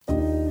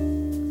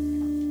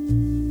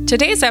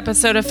Today's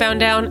episode of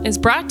Found Down is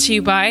brought to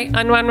you by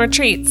Unwound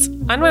Retreats.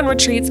 Unwound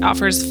Retreats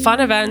offers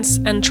fun events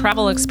and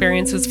travel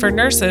experiences for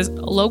nurses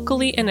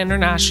locally and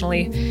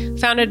internationally.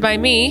 Founded by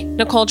me,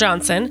 Nicole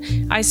Johnson,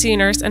 ICU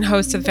nurse and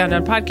host of the Found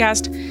Down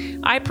podcast,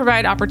 I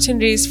provide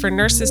opportunities for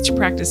nurses to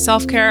practice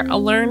self-care,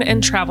 learn,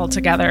 and travel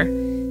together.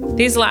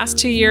 These last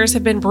 2 years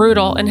have been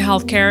brutal in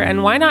healthcare,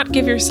 and why not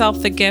give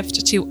yourself the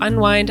gift to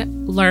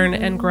unwind, learn,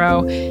 and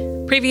grow?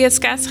 Previous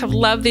guests have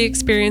loved the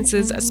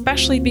experiences,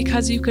 especially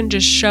because you can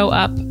just show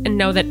up and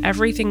know that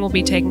everything will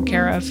be taken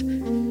care of.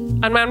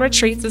 Unwound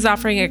Retreats is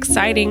offering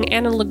exciting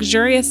and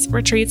luxurious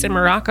retreats in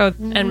Morocco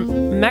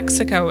and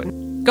Mexico.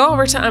 Go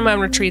over to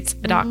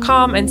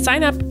unwoundretreats.com and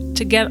sign up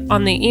to get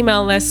on the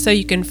email list so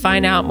you can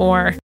find out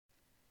more.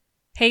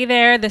 Hey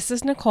there, this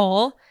is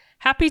Nicole.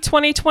 Happy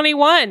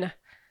 2021!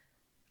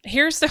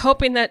 Here's to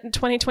hoping that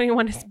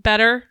 2021 is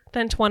better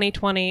than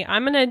 2020.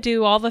 I'm going to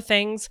do all the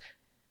things.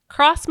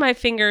 Cross my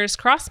fingers,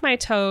 cross my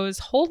toes,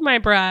 hold my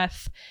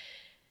breath.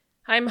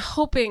 I'm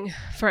hoping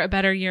for a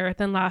better year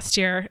than last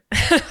year.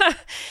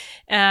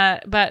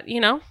 But,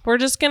 we're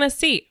just going to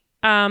see.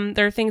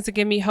 There are things that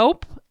give me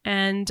hope,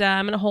 and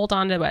I'm going to hold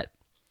on to it.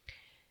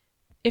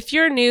 If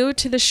you're new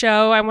to the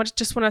show, I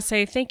just want to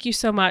say thank you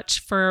so much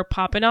for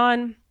popping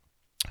on,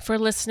 for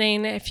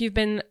listening. If you've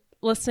been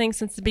listening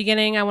since the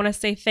beginning, I want to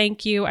say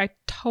thank you. I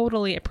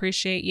totally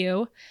appreciate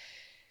you.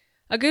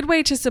 A good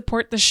way to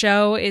support the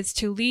show is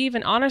to leave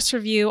an honest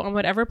review on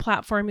whatever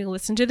platform you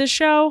listen to the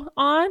show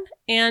on.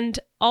 And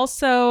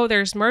also,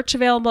 there's merch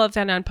available at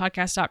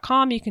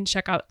foundownpodcast.com. You can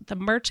check out the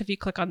merch if you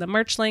click on the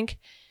merch link.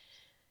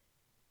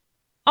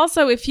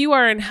 Also, if you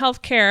are in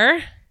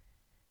healthcare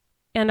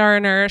and are a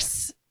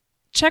nurse,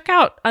 check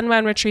out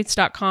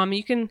unwoundretreats.com.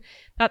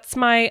 That's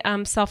my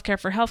self-care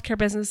for healthcare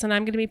business, and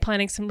I'm going to be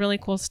planning some really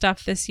cool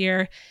stuff this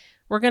year.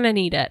 We're going to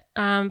need it.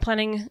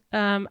 Planning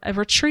a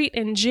retreat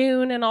in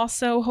June and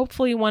also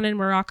hopefully one in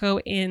Morocco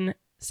in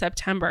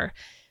September.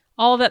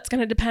 All of that's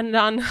going to depend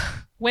on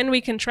when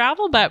we can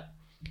travel, but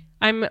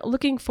I'm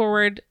looking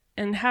forward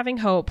and having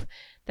hope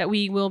that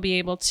we will be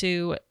able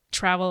to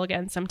travel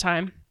again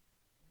sometime.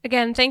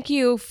 Again, thank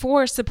you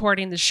for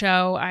supporting the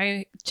show.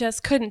 I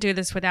just couldn't do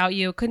this without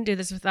you. Couldn't do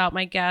this without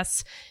my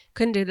guests.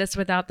 Couldn't do this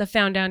without the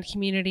Found Down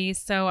community.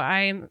 So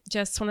I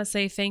just want to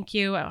say thank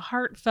you, a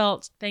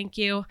heartfelt thank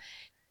you.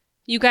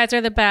 You guys are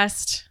the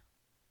best,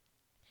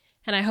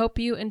 and I hope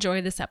you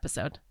enjoy this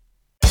episode.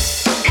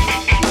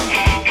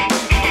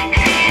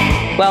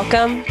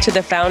 Welcome to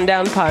the Found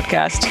Down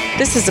podcast.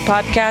 This is a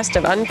podcast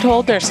of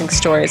untold nursing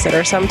stories that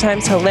are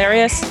sometimes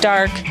hilarious,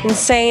 dark,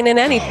 insane, and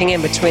anything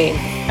in between.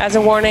 As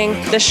a warning,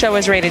 this show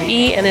is rated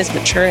E and is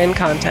mature in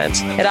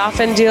content. It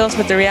often deals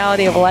with the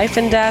reality of life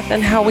and death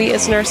and how we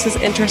as nurses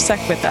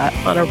intersect with that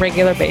on a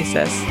regular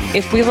basis.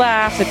 If we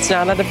laugh, it's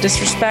not out of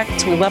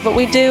disrespect. We love what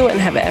we do and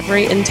have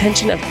every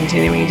intention of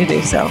continuing to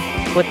do so.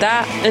 With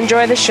that,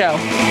 enjoy the show.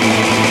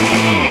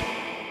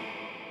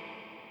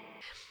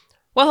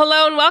 Well,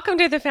 hello and welcome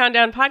to the Found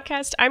Down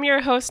podcast. I'm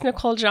your host,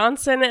 Nicole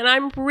Johnson, and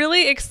I'm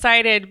really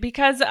excited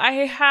because I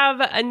have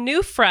a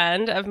new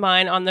friend of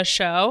mine on the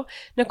show,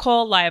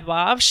 Nicole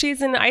Leibov.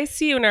 She's an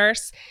ICU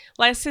nurse,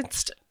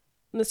 licensed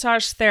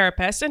massage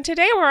therapist, and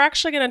today we're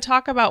actually going to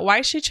talk about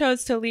why she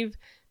chose to leave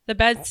the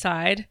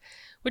bedside,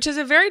 which is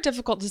a very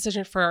difficult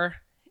decision for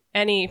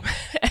any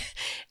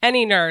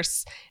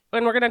nurse.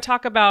 And we're going to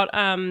talk about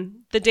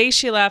the day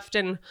she left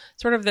and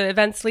sort of the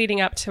events leading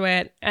up to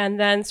it, and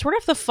then sort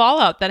of the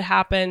fallout that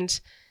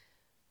happened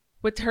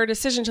with her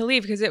decision to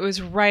leave because it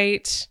was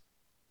right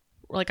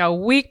like a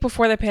week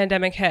before the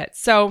pandemic hit.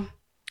 So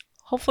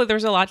hopefully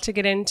there's a lot to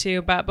get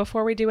into, but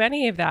before we do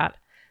any of that,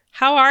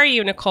 how are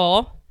you,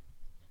 Nicole?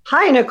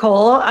 Hi,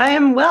 Nicole. I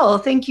am well.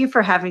 Thank you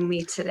for having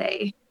me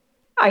today.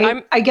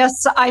 I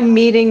guess I'm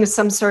meeting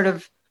some sort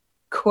of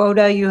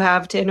quota you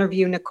have to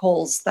interview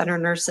Nicoles that are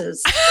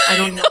nurses. I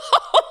don't know.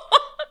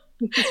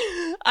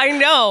 I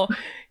know.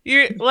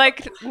 You're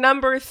like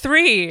number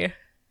 3.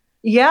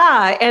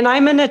 Yeah, and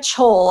I'm in a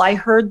chol. I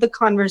heard the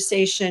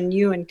conversation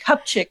you and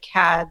Kupchik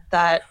had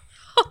that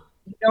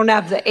you don't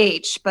have the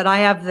H, but I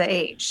have the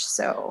H.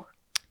 So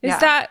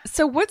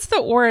so what's the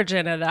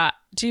origin of that?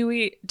 Do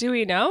we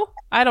know?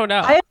 I don't know.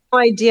 I have no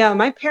idea.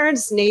 My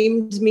parents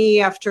named me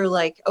after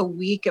like a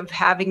week of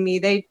having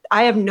me.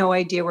 I have no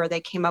idea where they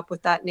came up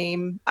with that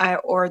name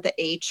or the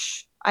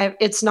H.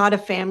 It's not a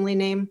family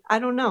name. I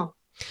don't know.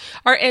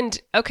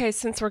 Okay,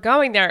 since we're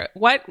going there,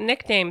 what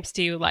nicknames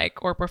do you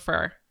like or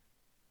prefer?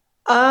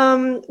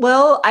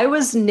 Well, I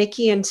was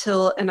Nikki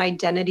until an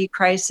identity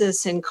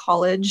crisis in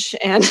college,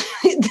 and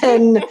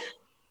then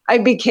I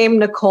became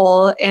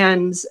Nicole.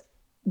 And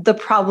the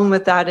problem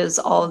with that is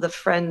all the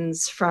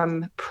friends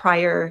from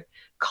prior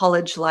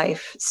college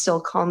life still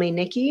call me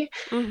Nikki.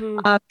 Mm-hmm.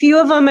 A few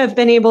of them have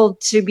been able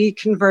to be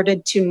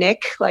converted to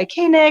Nick, like,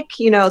 hey, Nick,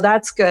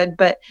 that's good.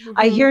 But mm-hmm.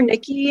 I hear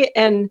Nikki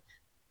and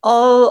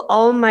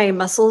all my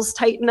muscles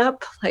tighten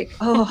up like,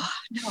 oh,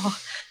 no,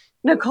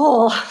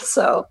 Nicole.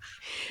 So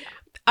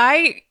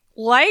I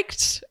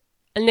liked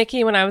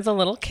Nikki when I was a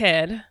little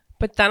kid,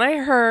 but then I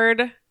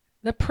heard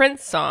the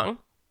Prince song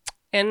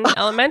in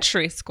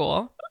elementary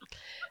school.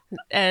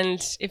 And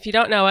if you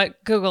don't know it,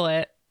 Google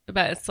it.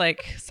 But it's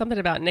like something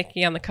about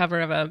Nikki on the cover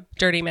of a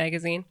dirty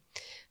magazine.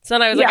 So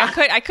then I was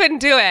like, I couldn't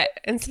do it.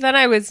 And so then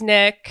I was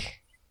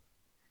Nick.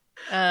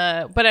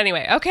 But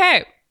anyway,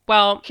 okay.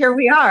 Well, here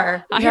we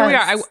are. Here we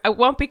are. I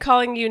won't be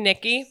calling you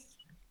Nikki.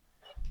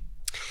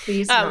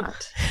 Please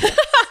not.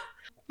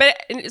 But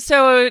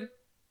so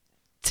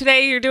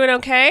today you're doing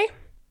okay?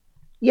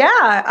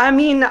 Yeah. I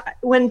mean,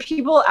 when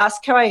people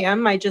ask how I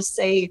am, I just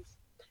say,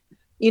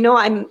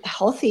 I'm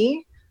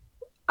healthy.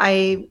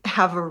 I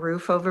have a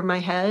roof over my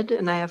head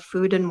and I have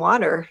food and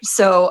water.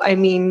 So, I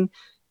mean,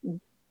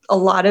 a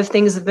lot of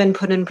things have been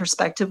put in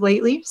perspective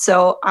lately.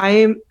 So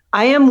I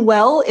am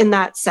well in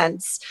that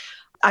sense.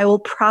 I will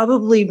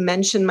probably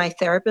mention my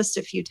therapist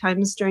a few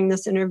times during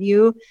this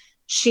interview.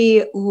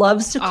 She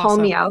loves to call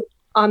me out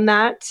on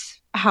that,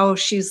 how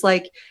she's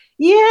like,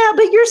 yeah,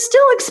 but you're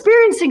still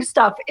experiencing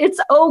stuff. It's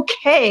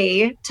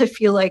okay to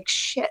feel like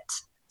shit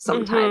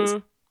sometimes.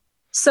 Mm-hmm.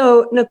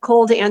 So,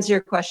 Nicole, to answer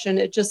your question,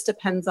 it just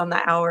depends on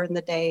the hour and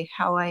the day,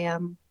 how I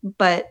am.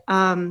 But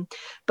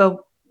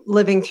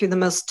living through the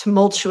most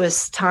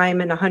tumultuous time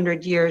in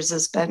 100 years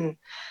it's been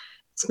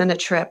a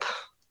trip.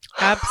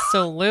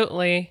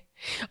 Absolutely.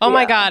 Oh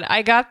my God.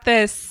 I got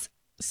this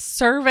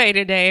survey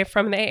today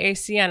from the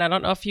AACN. I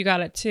don't know if you got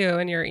it too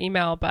in your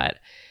email, but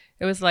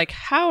it was like,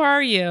 how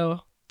are you?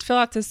 Fill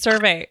out this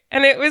survey.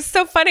 And it was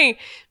so funny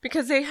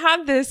because they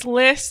had this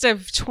list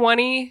of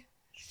 20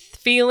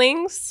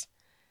 feelings.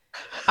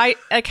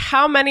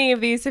 How many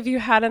of these have you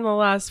had in the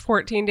last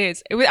 14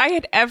 days? I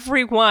had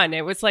every one.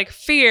 It was like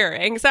fear,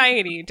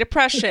 anxiety,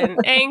 depression,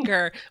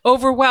 anger,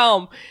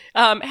 overwhelm,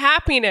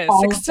 happiness,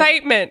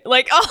 excitement,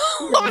 like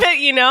all of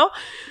it,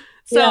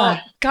 So,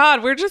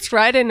 God, we're just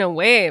riding a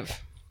wave.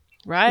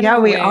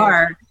 We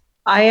are.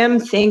 I am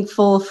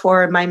thankful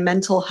for my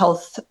mental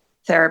health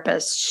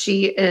therapist.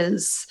 She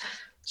has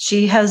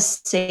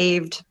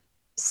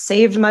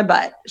saved my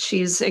butt.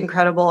 She's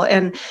incredible.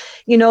 And,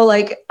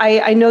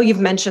 I know you've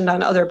mentioned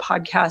on other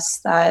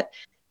podcasts that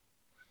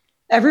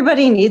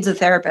everybody needs a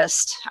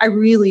therapist. I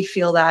really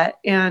feel that.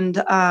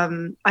 And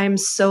I'm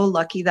so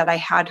lucky that I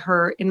had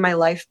her in my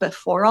life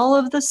before all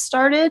of this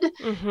started,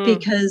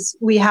 because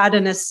we had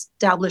an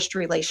established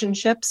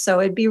relationship. So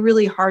it'd be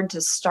really hard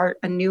to start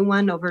a new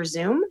one over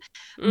Zoom,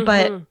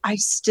 but I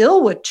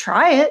still would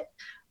try it.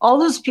 All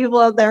those people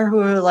out there who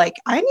are like,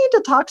 I need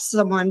to talk to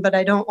someone, but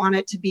I don't want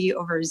it to be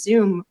over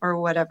Zoom or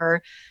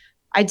whatever,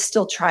 I'd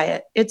still try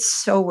it. It's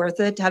so worth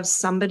it to have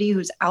somebody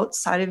who's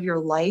outside of your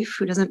life,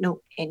 who doesn't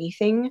know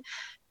anything,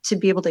 to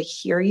be able to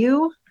hear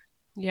you.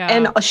 Yeah.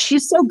 And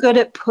she's so good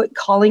at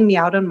calling me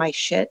out on my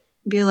shit.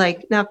 Be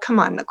like, now, come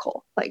on,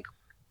 Nicole. Like,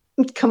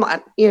 come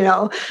on,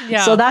 Yeah.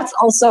 So that's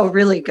also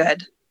really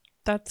good.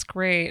 That's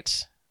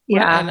great.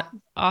 Yeah. What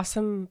an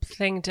awesome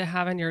thing to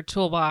have in your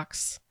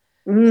toolbox.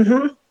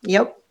 Mm-hmm.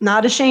 Yep.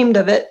 Not ashamed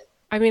of it.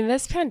 I mean,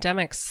 this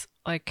pandemic's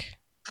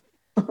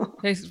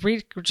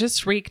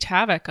just wreaked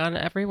havoc on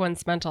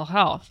everyone's mental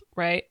health,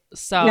 right?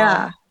 So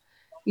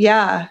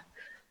yeah.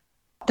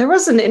 There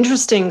was an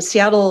interesting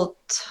Seattle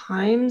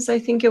Times, I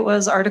think it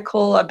was,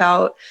 article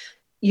about,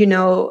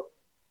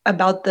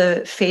 about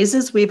the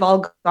phases we've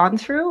all gone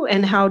through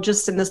and how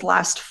just in this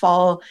last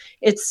fall,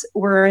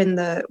 we're in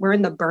the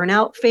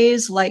burnout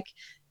phase. Like,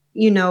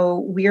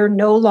 we're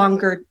no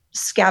longer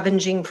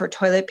scavenging for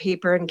toilet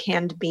paper and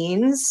canned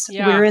beans.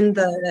 Yeah.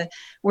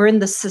 We're in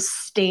the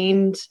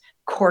sustained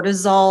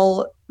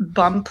cortisol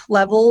bump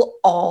level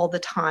all the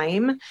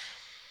time.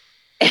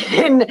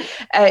 And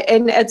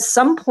at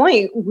some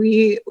point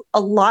a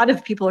lot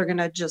of people are going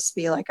to just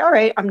be like, all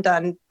right, I'm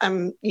done.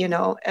 Oh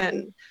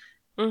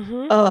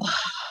God.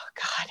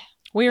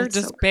 We are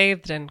just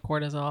bathed in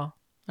cortisol.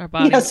 Our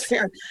bodies. Yes,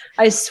 fair.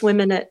 I swim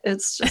in it.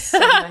 It's just so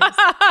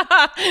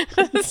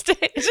nice.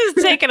 Just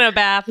taking a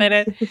bath in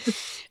it.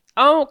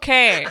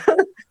 Okay.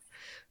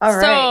 All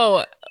right.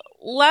 So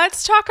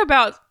let's talk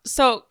about,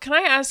 can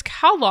I ask,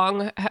 how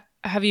long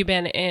have you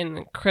been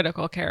in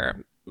critical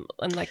care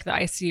in like the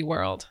ICU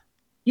world?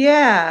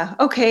 Yeah.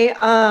 Okay.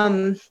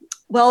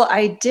 Well,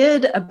 I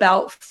did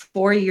about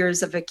 4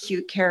 years of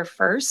acute care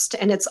first,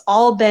 and it's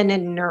all been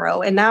in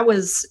neuro. And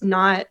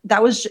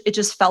it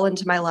just fell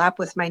into my lap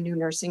with my new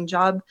nursing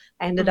job.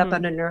 I ended up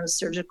on a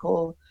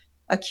neurosurgical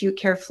acute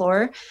care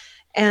floor.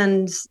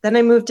 And then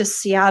I moved to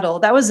Seattle.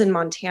 That was in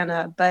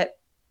Montana, but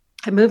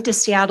I moved to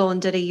Seattle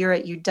and did a year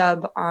at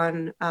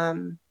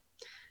UW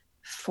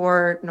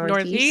for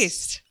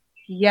Northeast.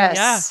 Yes.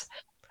 Yeah.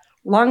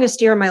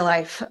 Longest year of my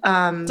life.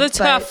 It's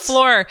a tough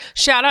floor.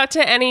 Shout out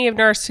to any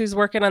nurse who's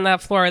working on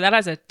that floor. That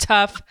is a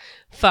tough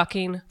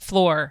fucking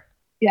floor.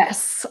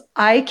 Yes.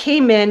 I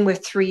came in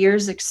with 3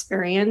 years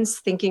experience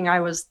thinking I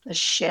was the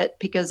shit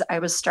because I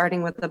was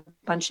starting with a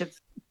bunch of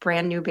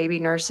brand new baby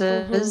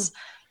nurses.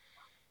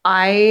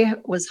 I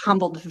was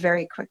humbled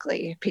very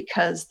quickly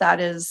because that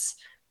is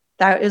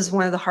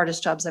one of the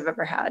hardest jobs I've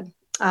ever had.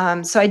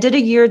 So I did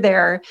a year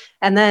there.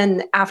 And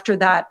then after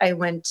that, I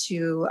went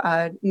to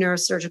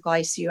neurosurgical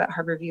ICU at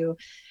Harborview,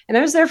 and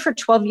I was there for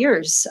 12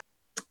 years.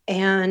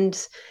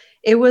 And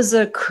It was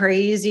a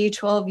crazy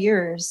 12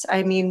 years.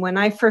 I mean, when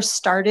I first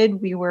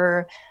started, we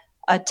were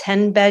a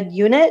 10-bed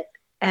unit.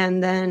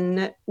 And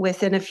then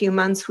within a few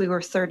months, we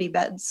were 30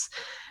 beds.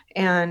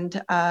 And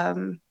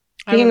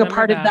being a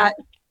part of that,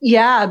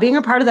 being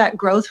a part of that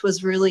growth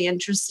was really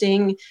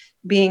interesting.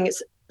 Being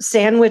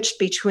sandwiched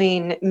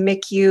between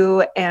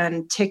MICU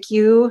and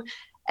TICU.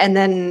 And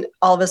then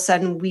all of a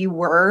sudden we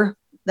were,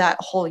 that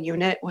whole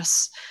unit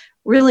was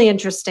really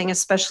interesting,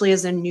 especially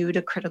as a new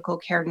to critical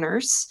care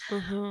nurse.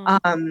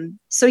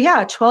 So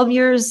yeah, 12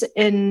 years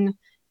in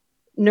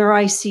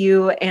neuro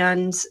ICU,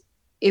 and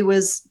it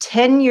was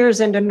 10 years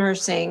into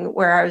nursing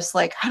where I was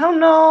like, I don't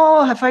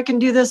know if I can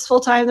do this full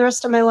time the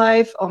rest of my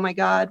life. Oh my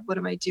God, what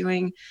am I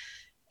doing?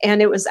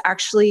 And it was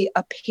actually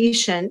a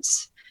patient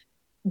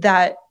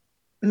that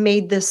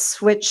made this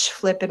switch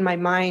flip in my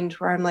mind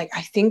where I'm like,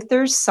 I think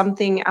there's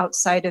something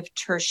outside of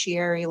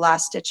tertiary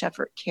last ditch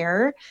effort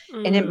care,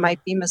 and it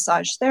might be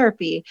massage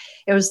therapy.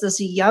 It was this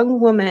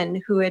young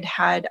woman who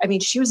had, I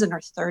mean, she was in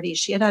her 30s.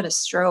 She had a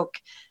stroke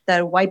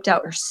that wiped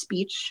out her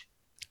speech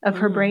of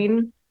her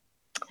brain.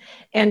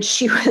 And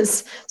she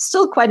was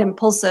still quite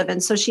impulsive.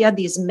 And so she had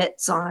these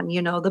mitts on,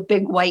 the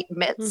big white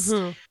mitts.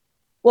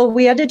 Well,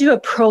 we had to do a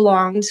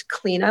prolonged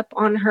cleanup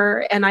on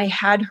her, and I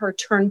had her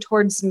turn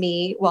towards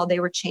me while they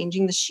were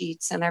changing the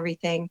sheets and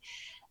everything.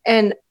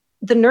 And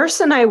the nurse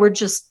and I were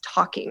just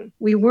talking.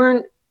 We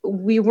weren't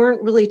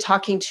really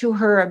talking to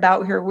her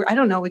about her. I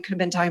don't know. We could have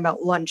been talking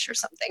about lunch or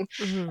something.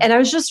 And I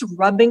was just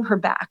rubbing her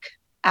back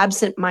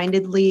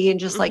absentmindedly and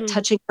just like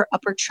touching her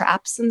upper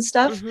traps and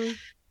stuff.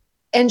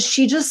 And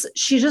she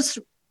just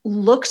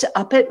looked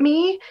up at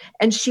me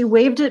and she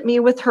waved at me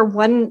with her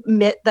one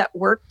mitt that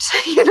worked,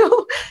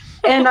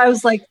 And I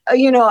was like,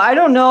 I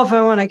don't know if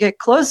I want to get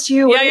close to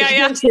you.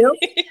 Yeah.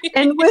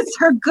 And with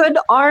her good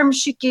arm,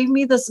 she gave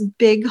me this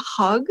big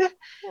hug.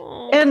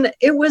 Aww. And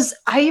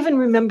I even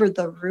remember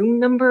the room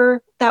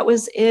number that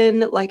was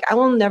in, like, I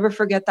will never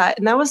forget that.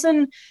 And that was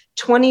in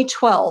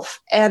 2012.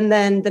 And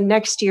then the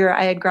next year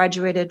I had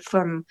graduated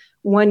from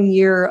 1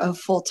 year of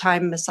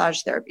full-time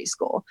massage therapy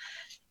school.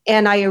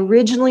 And I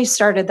originally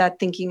started that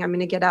thinking I'm going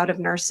to get out of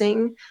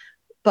nursing.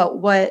 But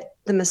what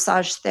the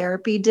massage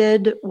therapy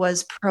did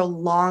was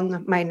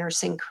prolong my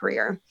nursing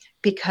career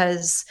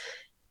because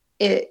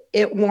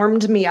it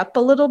warmed me up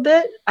a little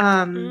bit.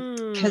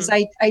 Because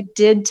I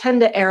did tend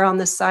to err on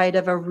the side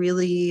of a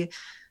really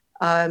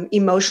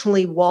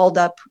emotionally walled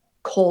up,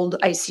 cold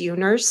ICU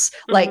nurse,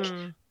 like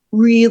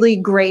really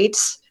great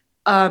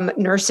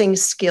nursing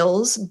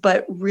skills,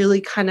 but really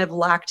kind of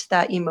lacked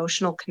that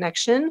emotional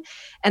connection.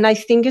 And I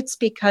think it's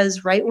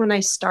because right when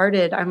I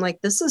started, I'm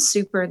like, this is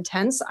super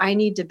intense. I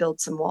need to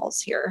build some walls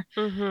here.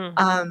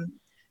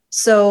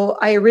 So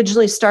I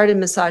originally started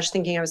massage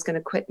thinking I was going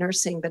to quit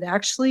nursing, but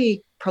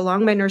actually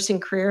prolonged my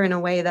nursing career in a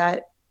way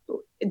that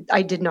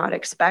I did not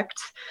expect.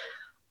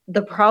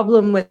 The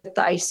problem with the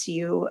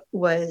ICU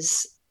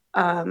was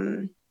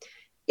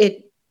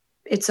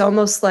it's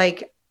almost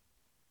like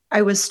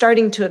I was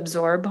starting to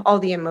absorb all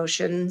the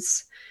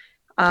emotions.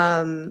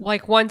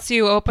 Like once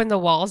you open the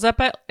walls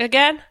up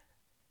again?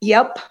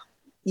 Yep.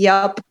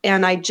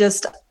 And I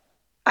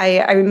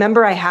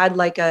remember I had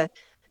like a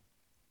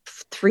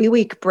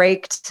 3-week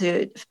break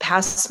to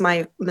pass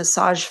my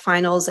massage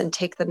finals and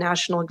take the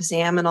national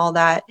exam and all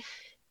that.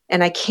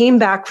 And I came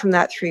back from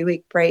that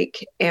 3-week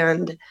break,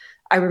 and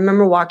I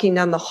remember walking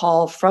down the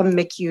hall from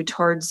MICU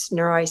towards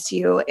neuro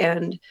ICU,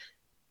 and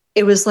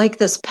it was like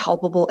this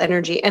palpable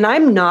energy. And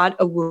I'm not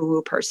a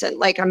woo-woo person.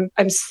 Like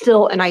I'm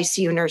still an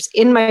ICU nurse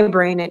in my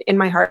brain and in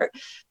my heart.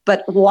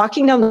 But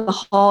walking down the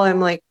hall,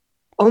 I'm like,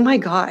 oh my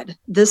God,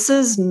 this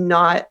is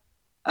not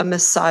a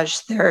massage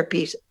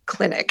therapy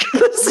clinic.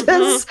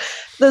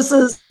 This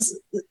is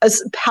a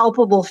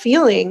palpable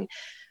feeling.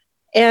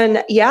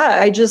 And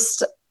yeah,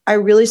 I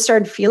really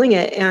started feeling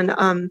it.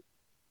 And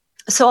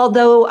so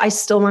although I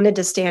still wanted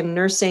to stay in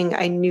nursing,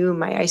 I knew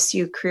my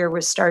ICU career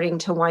was starting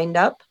to wind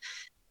up.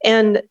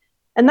 And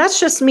that's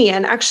just me.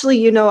 And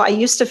actually, I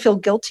used to feel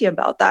guilty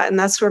about that. And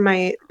that's where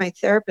my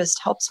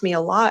therapist helps me a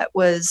lot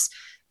was,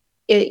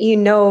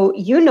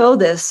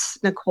 this,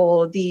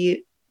 Nicole,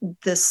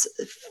 this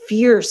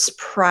fierce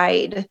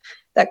pride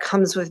that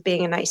comes with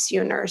being an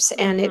ICU nurse,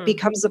 and it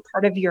becomes a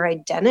part of your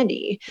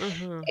identity.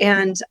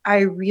 And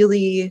I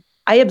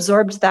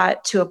absorbed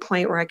that to a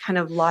point where I kind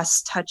of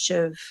lost touch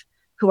of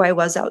who I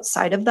was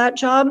outside of that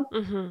job.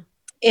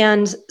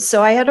 And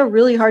so I had a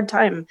really hard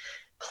time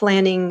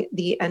planning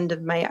the end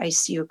of my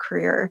ICU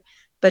career,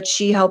 but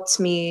she helped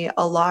me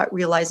a lot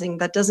realizing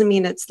that doesn't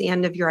mean it's the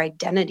end of your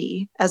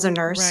identity as a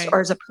nurse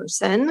or as a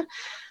person.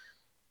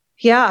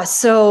 Yeah.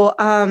 So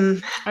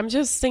I'm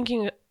just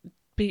thinking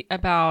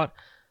about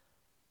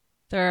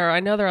I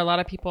know there are a lot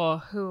of people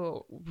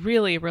who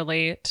really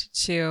relate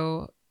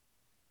to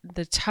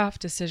the tough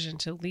decision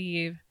to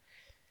leave.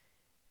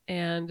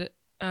 And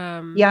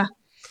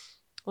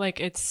like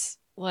it's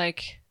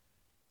like,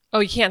 oh,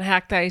 you can't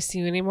hack the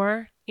ICU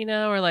anymore,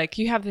 or like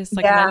you have this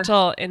like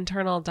mental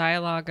internal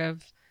dialogue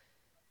of,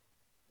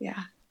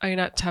 are you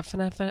not tough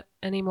enough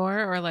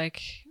anymore? Or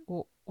like,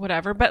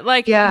 whatever. But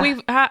like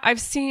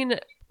I've seen,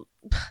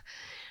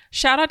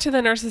 shout out to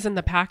the nurses in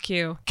the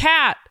PACU.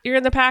 Kat, you're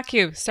in the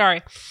PACU.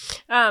 Sorry.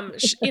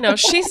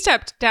 She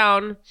stepped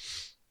down.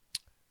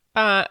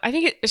 I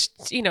think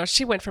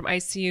she went from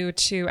ICU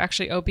to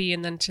actually OB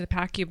and then to the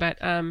PACU, but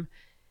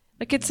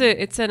like it's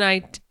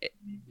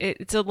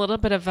a little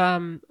bit of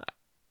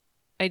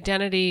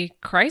identity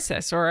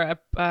crisis or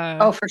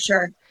for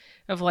sure,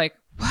 of like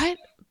what?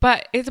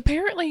 But it's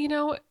apparently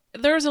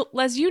there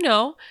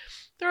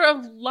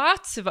are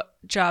lots of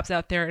jobs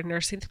out there in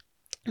nursing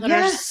that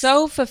are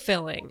so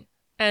fulfilling,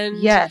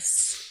 and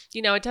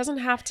it doesn't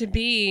have to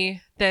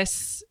be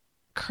this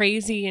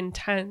crazy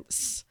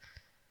intense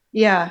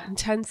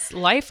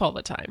life all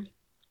the time.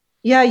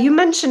 Yeah, you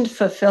mentioned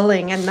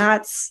fulfilling, and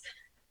that's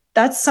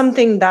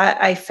something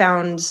that I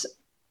found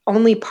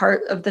only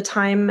part of the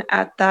time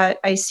at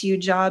that ICU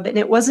job. And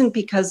it wasn't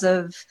because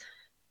of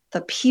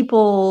the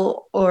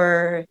people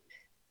or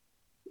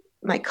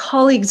my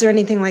colleagues or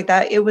anything like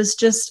that. It was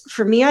just,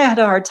 for me, I had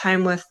a hard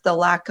time with the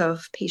lack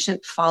of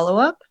patient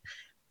follow-up.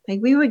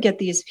 Like, we would get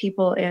these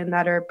people in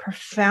that are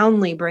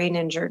profoundly brain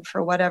injured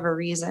for whatever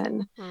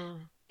reason.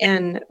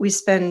 And we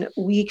spend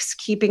weeks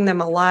keeping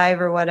them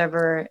alive or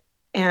whatever.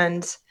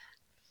 And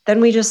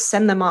then we just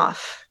send them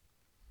off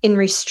in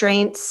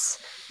restraints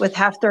with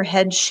half their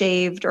head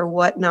shaved or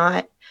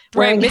whatnot,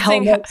 wearing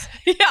helmets.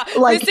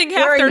 Missing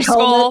half their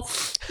skull.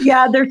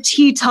 Yeah, they're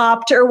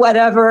T-topped or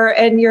whatever.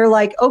 And you're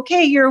like,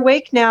 okay, you're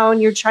awake now and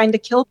you're trying to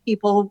kill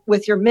people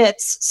with your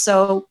mitts.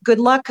 So good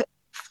luck,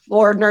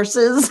 floor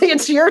nurses.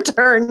 It's your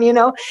turn,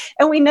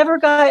 And we never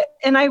got,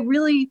 and I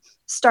really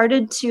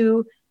started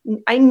to,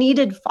 I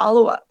needed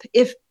follow-up.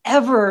 If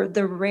ever,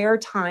 the rare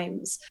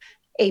times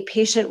a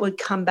patient would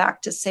come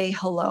back to say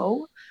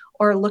hello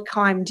or look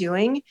how I'm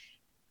doing,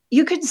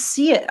 you could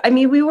see it. I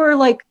mean,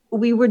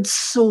 we would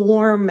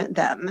swarm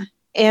them,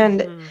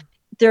 and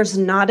there's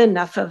not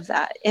enough of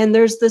that. And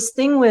there's this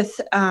thing with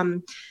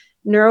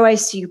neuro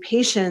ICU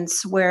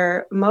patients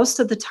where most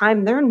of the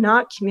time they're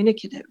not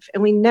communicative,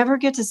 and we never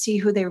get to see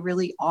who they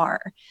really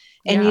are.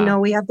 And,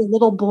 we have the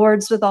little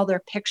boards with all their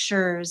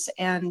pictures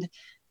and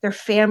their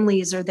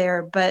families are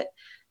there, but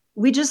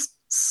we just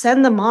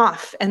send them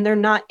off and they're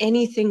not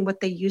anything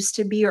what they used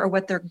to be or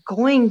what they're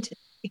going to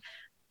be.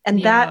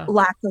 And that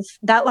lack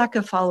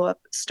of follow-up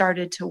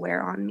started to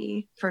wear on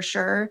me, for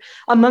sure,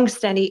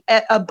 amongst a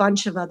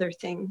bunch of other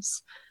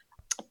things.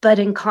 But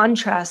in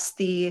contrast,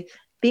 being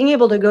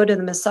able to go to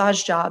the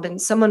massage job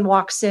and someone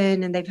walks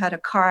in and they've had a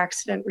car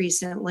accident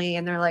recently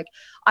and they're like,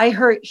 I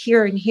hurt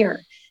here and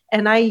here.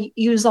 And I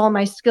use all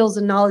my skills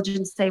and knowledge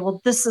and say, well,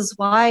 this is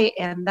why,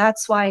 and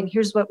that's why, and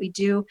here's what we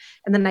do.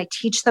 And then I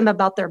teach them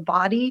about their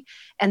body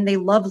and they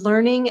love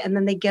learning. And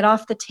then they get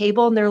off the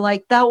table and they're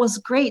like, that was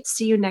great.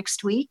 See you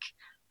next week.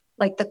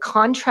 Like, the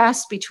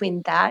contrast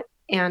between that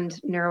and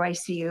neuro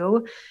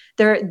ICU,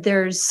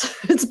 there's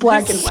it's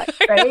black and white,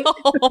 right?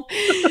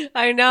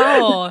 I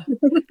know.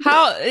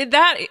 How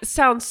that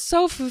sounds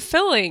so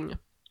fulfilling.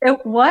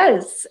 It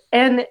was.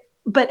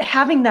 But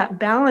having that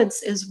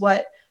balance is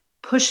what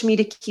pushed me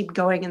to keep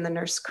going in the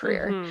nurse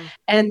career.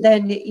 And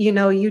then,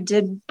 you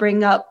did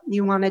bring up,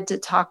 you wanted to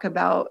talk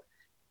about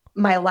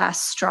my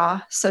last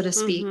straw, so to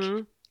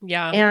speak.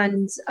 Yeah.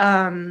 And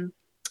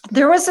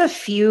there was a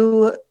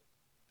few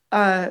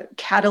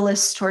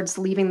catalysts towards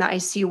leaving the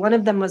ICU. One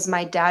of them was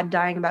my dad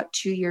dying about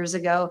 2 years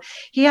ago.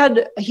 He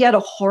had a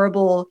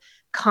horrible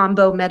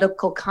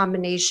medical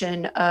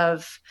combination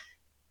of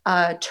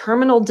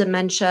terminal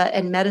dementia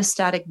and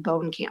metastatic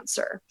bone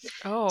cancer.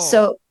 Oh.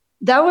 So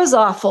that was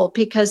awful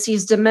because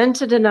he's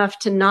demented enough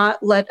to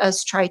not let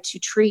us try to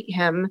treat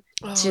him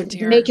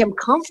make him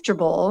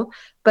comfortable,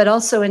 but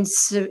also in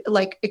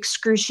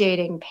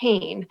excruciating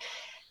pain.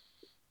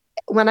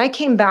 When I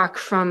came back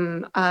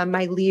from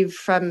my leave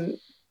from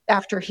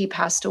after he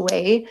passed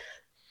away,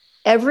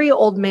 every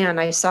old man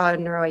I saw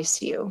in neuro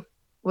ICU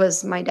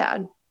was my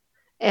dad.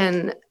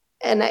 And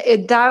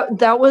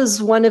that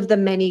was one of the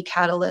many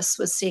catalysts,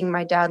 was seeing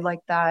my dad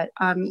like that.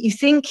 You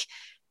think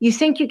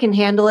you can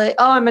handle it.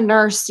 Oh, I'm a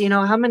nurse.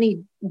 How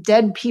many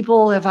dead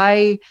people have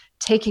I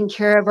taken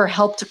care of or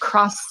helped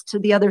across to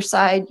the other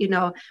side?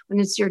 When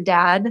it's your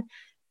dad, it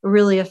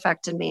really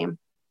affected me.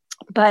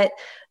 But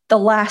the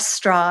last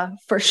straw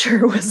for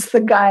sure was the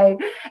guy.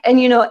 And,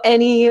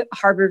 any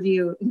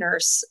Harborview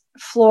nurse,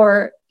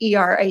 floor,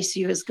 ER,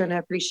 ICU is going to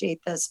appreciate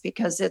this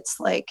because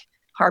it's like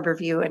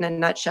Harborview in a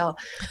nutshell.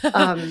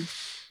 It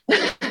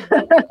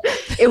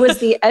was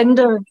the end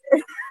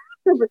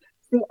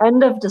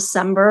of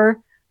December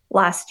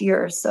last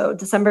year. So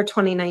December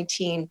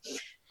 2019,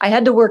 I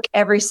had to work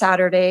every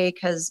Saturday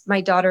because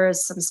my daughter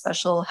has some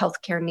special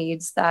healthcare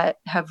needs that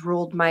have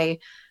ruled my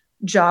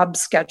job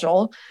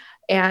schedule,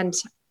 and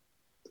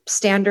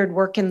standard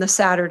work in the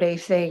Saturday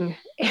thing.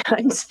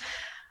 And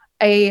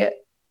I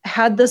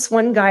had this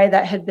one guy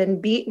that had been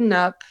beaten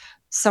up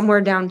somewhere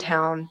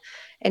downtown,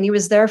 and he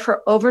was there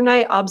for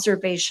overnight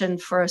observation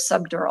for a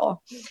subdural.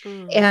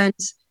 And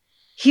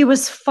he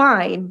was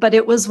fine, but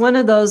it was one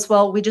of those,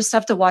 well, we just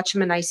have to watch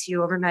him in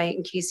ICU overnight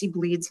in case he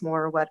bleeds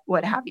more,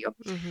 what have you.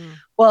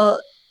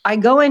 Well, I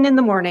go in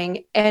the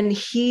morning, and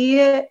he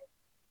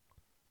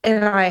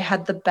and I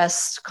had the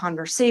best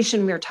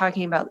conversation. We were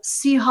talking about the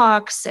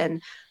Seahawks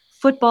and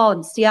football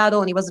in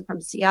Seattle, and he wasn't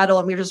from Seattle,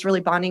 and we were just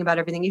really bonding about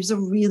everything. He was a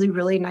really,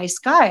 really nice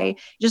guy.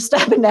 He just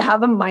happened to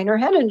have a minor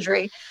head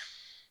injury.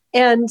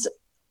 And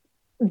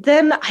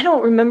then I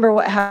don't remember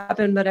what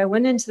happened, but I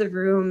went into the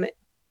room,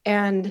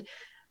 and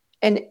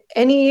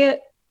any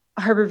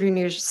Harborview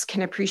News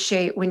can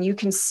appreciate when you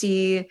can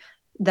see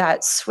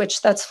that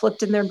switch that's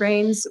flipped in their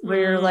brains where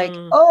you're like,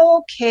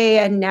 okay,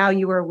 and now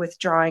you are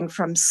withdrawing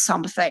from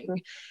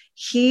something.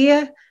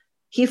 He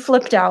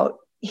flipped out.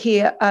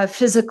 He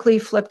physically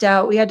flipped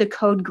out. We had to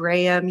code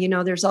Graham.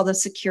 There's all the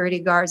security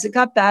guards. It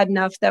got bad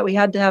enough that we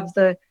had to have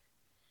the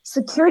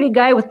security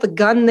guy with the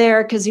gun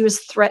there because he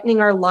was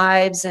threatening our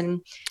lives,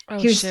 and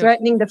he was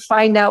threatening to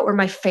find out where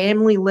my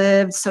family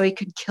lived so he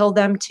could kill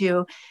them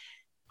too.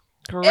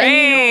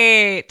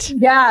 Great.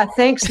 And, yeah,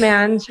 thanks,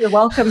 man. You're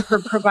welcome for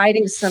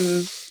providing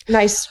some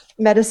nice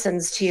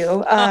medicines to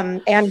you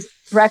and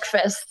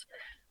breakfast.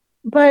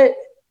 But,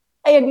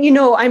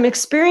 I'm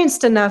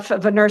experienced enough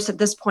of a nurse at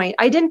this point.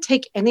 I didn't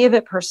take any of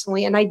it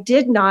personally, and I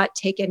did not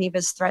take any of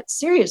his threats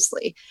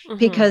seriously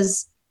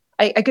because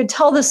I could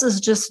tell this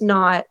is just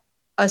not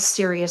a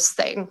serious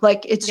thing.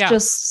 Like, it's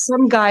just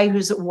some guy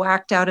who's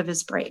whacked out of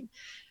his brain.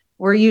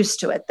 We're used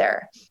to it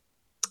there.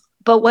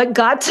 But what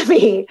got to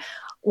me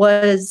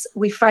was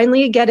we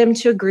finally get him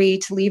to agree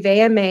to leave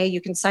AMA. You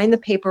can sign the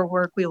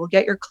paperwork. We will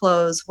get your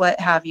clothes, what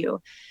have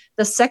you.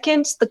 The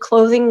second the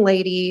clothing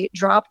lady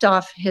dropped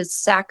off his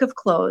sack of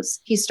clothes,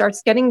 he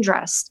starts getting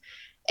dressed,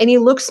 and he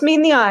looks me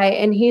in the eye,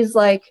 and he's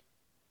like,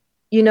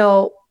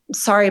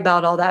 sorry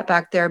about all that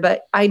back there,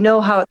 but I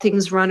know how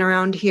things run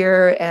around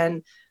here.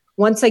 And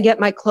once I get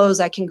my clothes,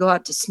 I can go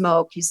out to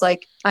smoke. He's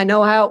like, I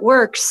know how it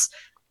works.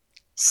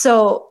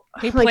 So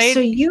so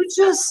you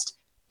just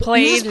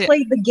played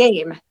the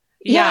game.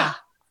 Yeah.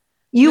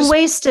 You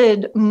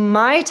wasted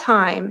my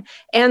time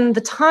and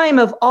the time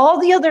of all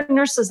the other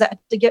nurses that had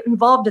to get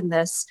involved in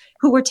this,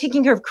 who were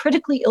taking care of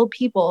critically ill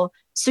people,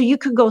 so you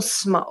could go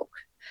smoke.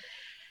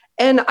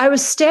 And I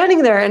was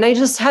standing there, and I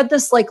just had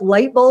this like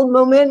light bulb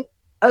moment.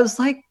 I was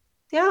like,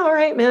 yeah, all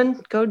right,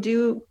 man, go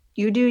do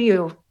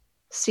you.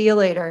 See you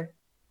later.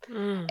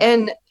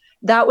 And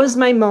that was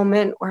my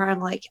moment where I'm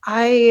like,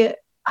 I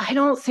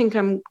don't think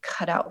I'm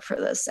cut out for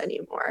this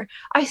anymore.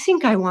 I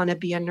think I want to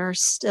be a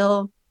nurse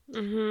still.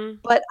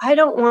 But I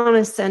don't want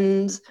to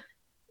send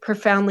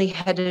profoundly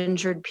head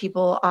injured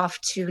people off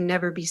to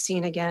never be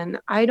seen again.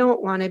 I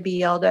don't want to be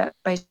yelled at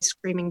by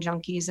screaming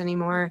junkies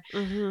anymore.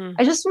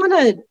 I just want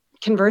to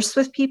converse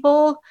with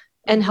people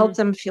and help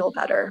them feel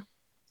better.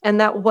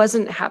 And that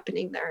wasn't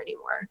happening there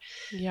anymore.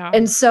 Yeah.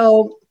 And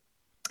so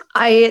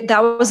that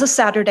was a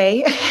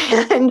Saturday.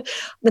 And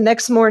the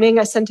next morning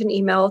I sent an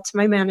email to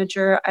my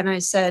manager, and I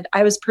said,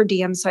 I was per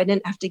diem, so I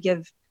didn't have to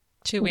give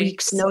 2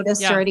 weeks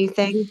notice or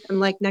anything. I'm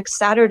like, next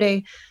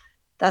Saturday,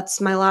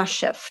 that's my last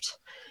shift.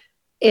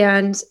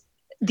 And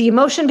the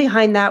emotion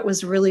behind that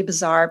was really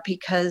bizarre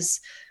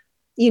because,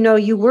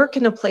 you work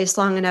in a place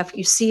long enough,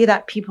 you see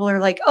that people are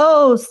like,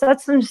 oh,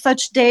 such and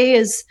such day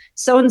is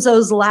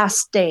so-and-so's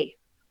last day.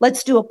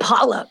 Let's do a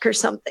potluck or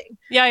something.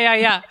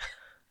 Yeah.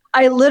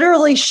 I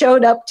literally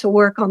showed up to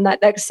work on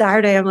that next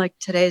Saturday. I'm like,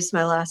 today's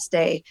my last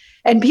day.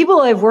 And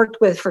people I've worked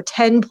with for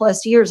 10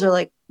 plus years are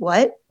like,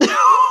 what?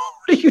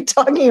 What are you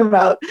talking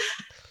about?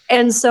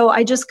 And so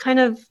I just kind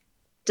of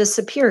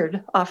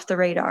disappeared off the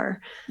radar.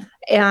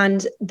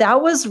 And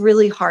that was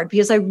really hard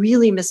because I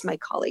really miss my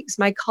colleagues.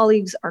 My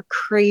colleagues are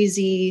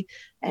crazy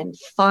and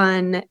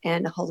fun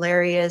and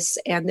hilarious.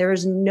 And there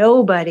is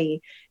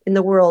nobody in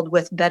the world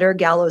with better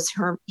gallows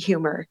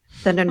humor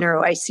than a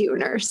neuro ICU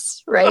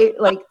nurse, right?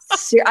 Like,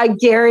 I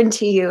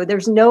guarantee you,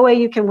 there's no way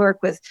you can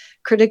work with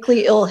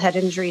critically ill head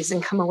injuries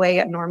and come away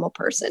a normal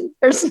person.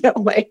 There's no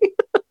way.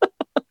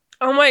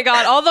 Oh my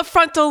God, all the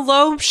frontal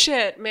lobe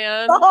shit,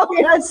 man. Oh,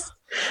 yes.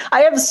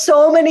 I have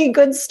so many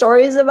good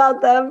stories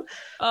about them.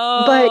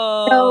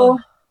 Oh.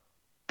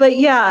 But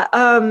yeah,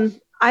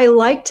 I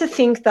like to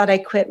think that I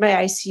quit my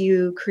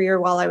ICU career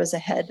while I was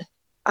ahead.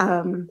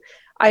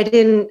 I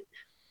didn't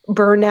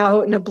burn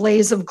out in a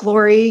blaze of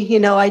glory.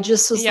 I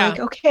just was like,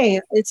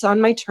 okay, it's on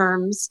my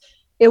terms.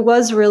 It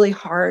was really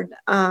hard.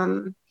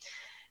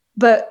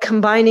 But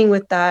combining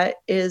with that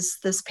is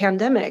this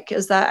pandemic,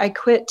 is that I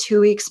quit 2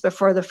 weeks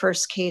before the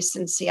first case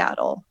in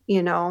Seattle,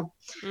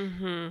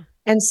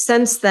 And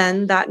since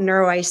then, that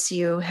neuro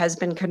ICU has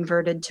been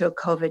converted to a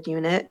COVID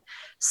unit.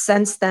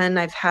 Since then,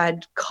 I've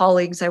had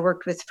colleagues I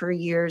worked with for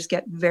years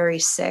get very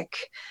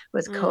sick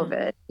with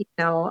COVID,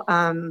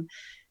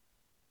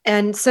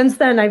 and since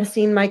then, I've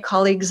seen my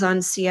colleagues on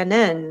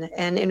CNN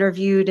and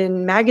interviewed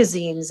in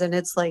magazines, and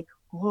it's like,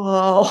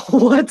 whoa,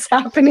 what's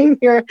happening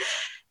here?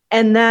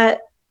 And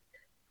that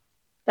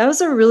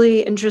was a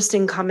really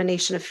interesting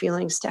combination of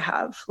feelings to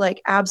have,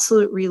 like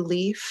absolute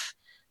relief,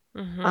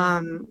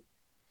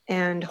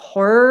 and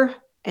horror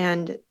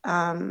and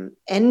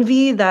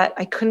envy that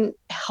I couldn't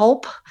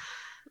help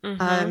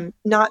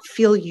not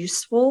feel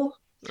useful.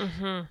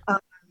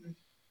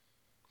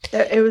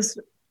 It was,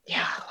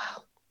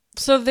 wow.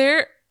 So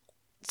there,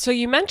 so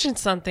you mentioned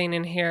something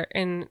in here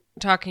in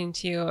talking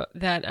to you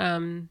that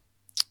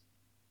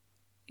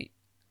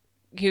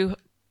you,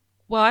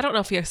 well, I don't know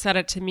if you said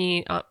it to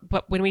me,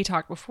 but when we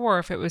talked before,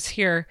 if it was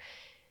here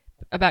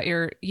about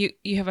you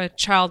have a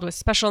child with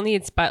special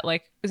needs, but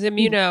like is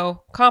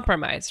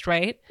immunocompromised,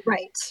 right?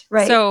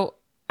 Right. So,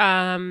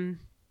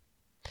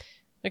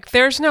 like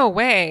there's no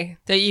way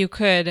that you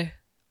could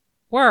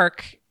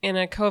work in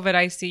a COVID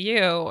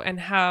ICU and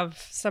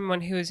have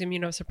someone who is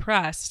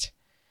immunosuppressed,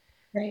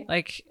 Right.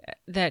 like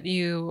that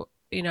are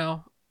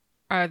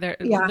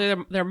Yeah.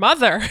 their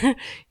mother,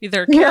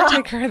 their Yeah.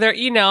 caretaker, their,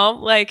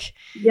 like,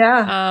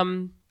 Yeah.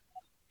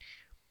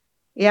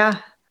 Yeah.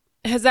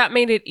 has that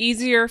made it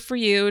easier for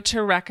you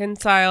to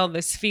reconcile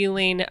this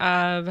feeling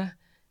of,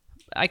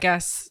 I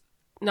guess,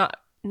 not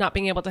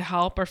being able to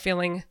help or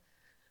feeling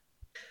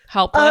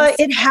helpless?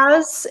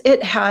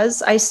 It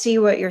has. I see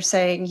what you're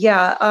saying.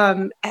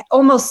 Yeah.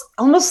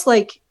 Almost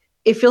like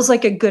it feels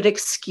like a good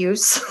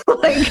excuse.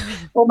 Like,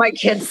 well, my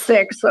kid's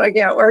sick, so I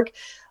can't work.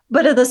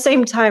 But at the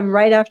same time,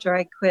 right after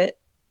I quit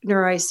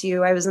neuro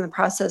ICU, I was in the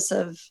process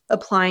of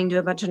applying to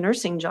a bunch of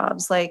nursing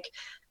jobs, like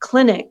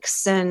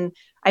clinics, and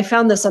I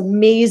found this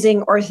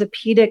amazing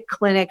orthopedic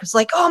clinic. It was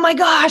like, oh my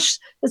gosh,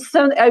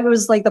 it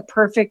was like the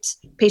perfect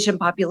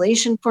patient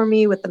population for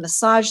me with the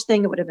massage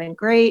thing. It would have been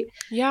great.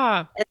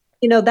 Yeah.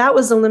 And, that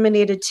was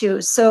eliminated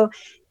too. So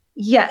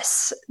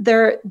yes,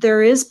 there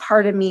is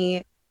part of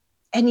me.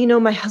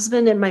 And, my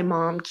husband and my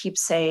mom keep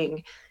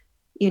saying,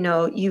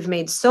 you've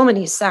made so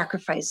many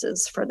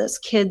sacrifices for this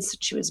kid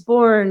since she was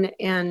born.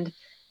 And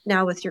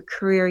now with your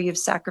career, you've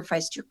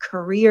sacrificed your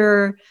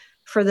career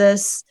for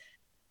this.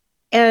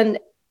 And,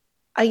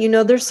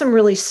 there's some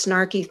really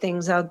snarky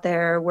things out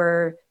there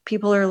where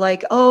people are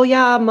like, oh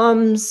yeah,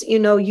 moms,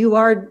 you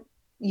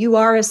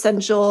are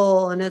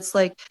essential. And it's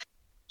like,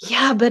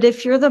 yeah, but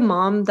if you're the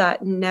mom that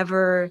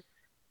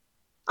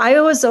I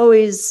was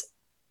always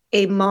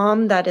a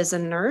mom that is a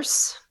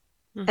nurse.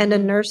 Mm-hmm. And a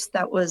nurse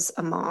that was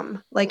a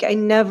mom. Like I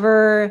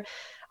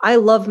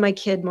love my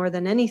kid more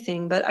than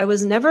anything, but I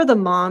was never the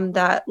mom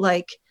that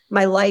like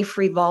my life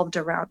revolved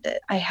around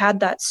it. I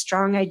had that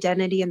strong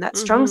identity and that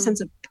strong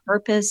sense of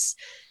purpose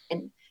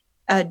and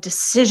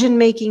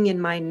decision-making in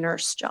my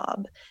nurse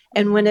job.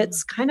 And when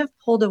it's kind of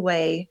pulled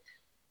away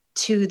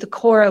to the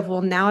core of,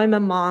 well, now I'm a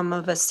mom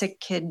of a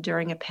sick kid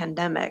during a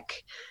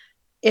pandemic,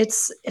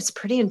 it's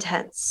pretty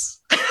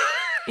intense.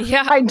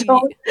 Yeah.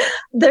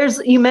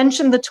 You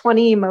mentioned the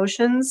 20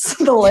 emotions,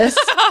 the list.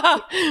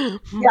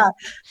 Yeah.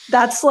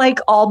 That's like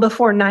all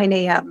before 9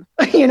 a.m.,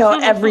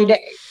 every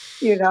day,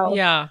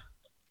 Yeah.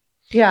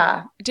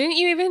 Yeah. Didn't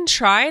you even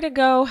try to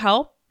go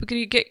help? Could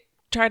you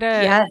try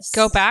to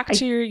go back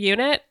to your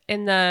unit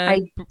in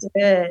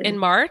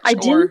March? I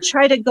didn't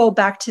try to go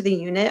back to the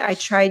unit.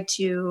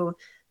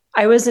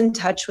 I was in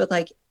touch with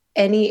like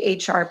any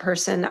HR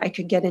person I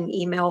could get an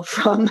email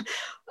from.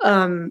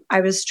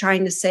 I was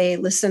trying to say,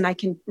 listen, I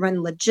can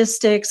run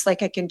logistics,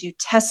 like I can do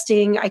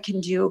testing, I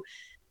can do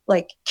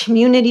like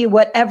community,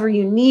 whatever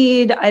you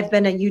need. I've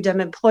been a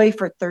UDEM employee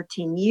for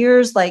 13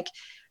 years.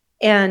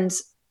 And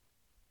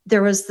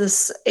there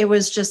was it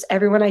was just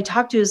everyone I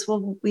talked to is,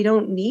 well, we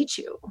don't need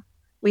you.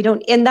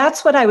 And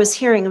that's what I was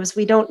hearing was,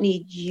 we don't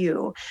need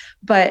you.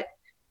 But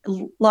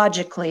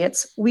logically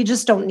we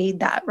just don't need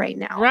that right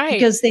now, right?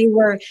 Because they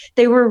were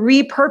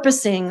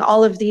repurposing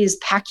all of these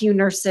PACU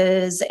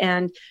nurses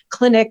and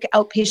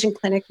outpatient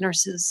clinic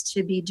nurses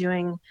to be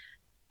doing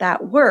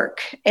that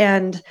work.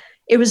 And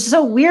it was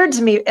so weird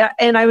to me.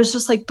 And I was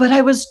just like, but I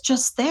was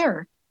just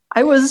there.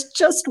 I was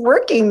just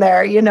working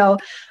there,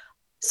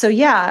 So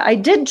yeah, I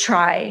did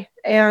try,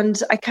 and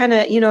I kind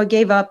of,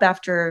 gave up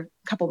after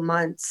a couple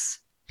months,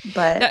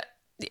 but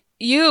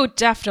you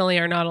definitely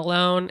are not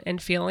alone in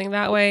feeling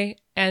that way.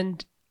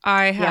 And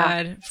I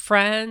had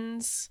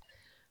friends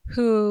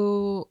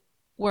who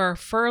were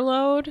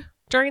furloughed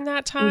during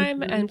that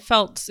time and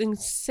felt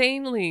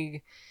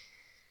insanely,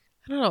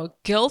 I don't know,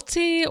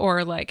 guilty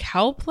or like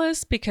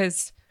helpless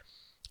because,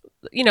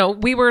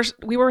 we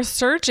were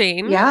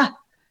surging. Yeah.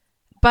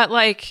 But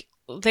like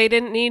they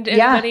didn't need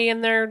anybody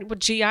in their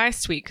GI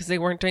suite because they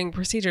weren't doing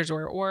procedures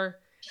or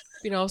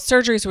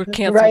surgeries were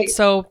canceled. Right.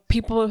 So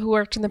people who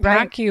worked in the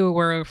PACU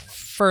were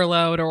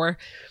furloughed,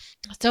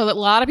 so a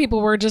lot of people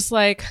were just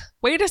like,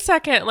 wait a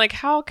second, like,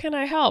 how can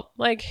I help?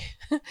 Like,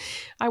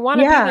 I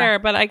want to be there,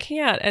 but I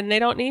can't, and they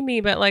don't need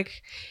me. But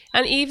like,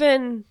 and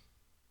even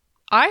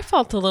I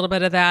felt a little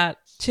bit of that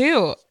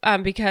too,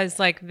 because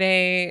like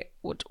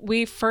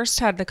we first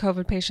had the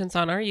COVID patients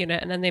on our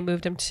unit, and then they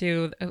moved them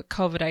to a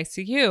COVID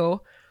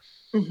ICU,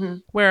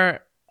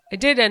 where I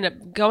did end up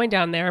going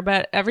down there,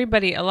 but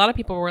a lot of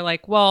people were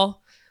like, well,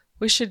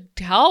 we should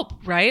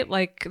help, right?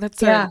 Like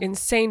that's an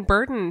insane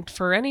burden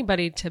for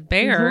anybody to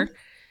bear.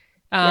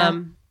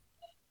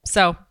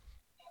 So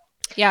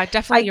yeah,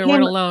 definitely you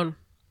weren't alone.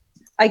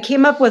 I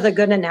came up with a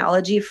good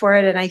analogy for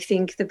it. And I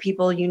think the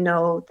people,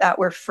 that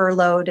were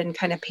furloughed and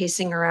kind of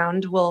pacing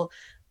around will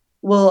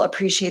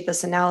appreciate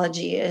this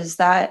analogy, is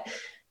that,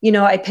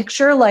 I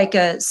picture like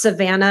a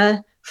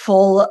savanna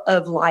full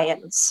of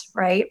lions,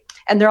 right?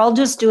 and they're all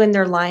just doing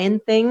their lion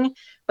thing.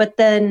 But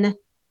then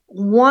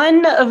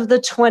one of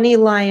the 20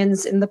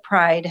 lions in the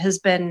pride has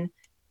been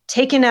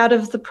taken out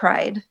of the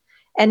pride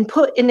and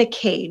put in a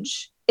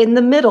cage in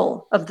the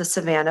middle of the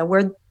savannah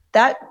where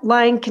that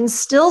lion can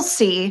still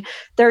see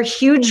their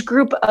huge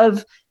group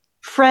of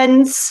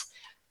friends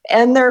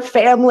and their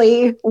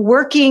family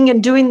working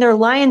and doing their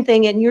lion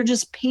thing, and you're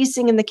just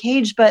pacing in the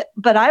cage. But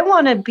I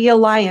want to be a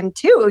lion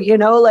too,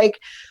 like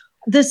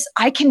this,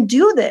 I can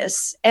do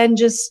this.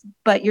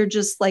 But you're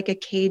just like a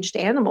caged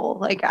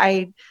animal.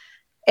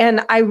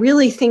 And I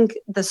really think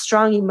the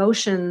strong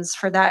emotions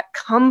for that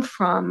come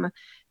from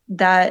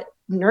that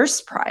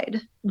nurse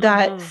pride,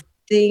 that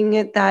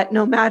thing that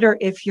no matter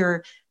if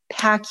you're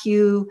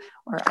PACU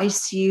or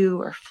ICU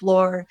or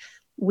floor,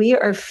 we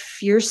are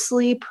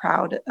fiercely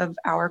proud of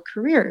our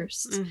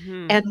careers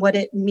and what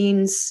it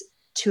means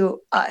to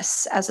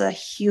us as a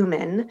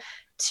human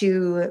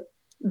to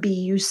be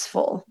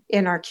useful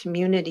in our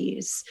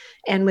communities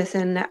and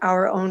within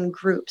our own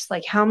groups.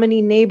 Like, how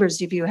many neighbors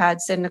have you had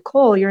say,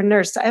 Nicole, you're a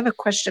nurse, I have a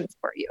question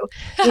for you.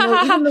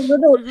 Even the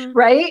little,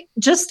 right?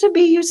 Just to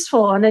be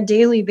useful on a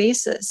daily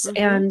basis.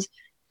 And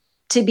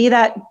to be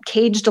that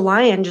caged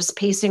lion just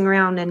pacing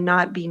around and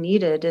not be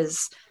needed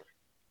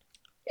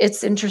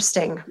it's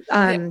interesting.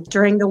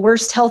 During the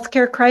worst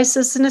healthcare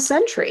crisis in a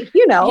century,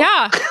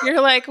 Yeah.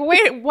 You're like,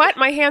 wait, what?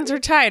 My hands are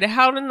tied.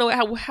 How in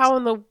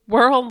the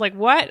world? Like,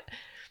 what?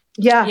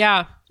 Yeah.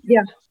 Yeah.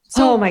 Yeah.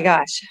 So, oh my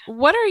gosh.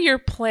 What are your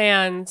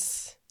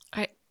plans?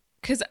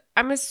 Because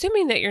I'm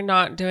assuming that you're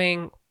not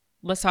doing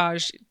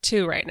massage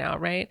too right now,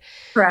 right?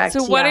 Correct.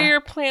 So what are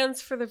your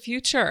plans for the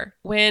future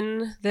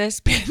when this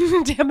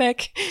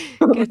pandemic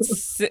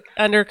gets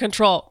under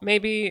control?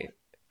 Maybe,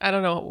 I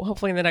don't know,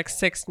 hopefully in the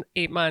next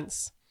 6-8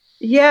 months.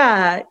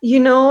 Yeah.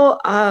 We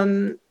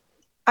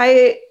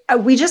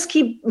just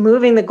keep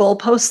moving the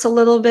goalposts a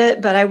little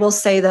bit, but I will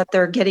say that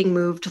they're getting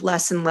moved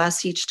less and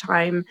less each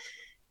time.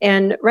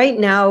 And right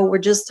now we're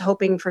just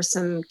hoping for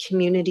some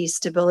community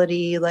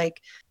stability.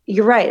 Like,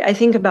 you're right. I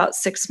think about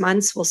 6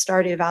 months we'll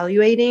start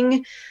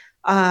evaluating.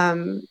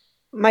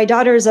 My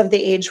daughter's of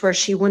the age where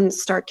she wouldn't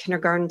start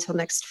kindergarten until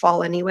next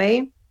fall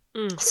anyway.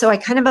 So I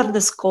kind of have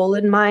this goal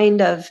in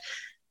mind of,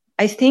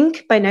 I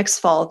think by next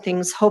fall,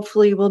 things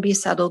hopefully will be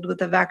settled with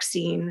the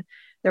vaccine.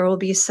 There will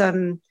be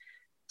some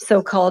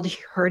so-called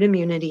herd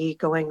immunity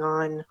going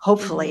on.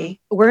 Hopefully.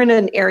 We're in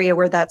an area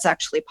where that's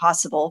actually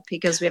possible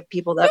because we have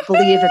people that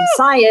believe in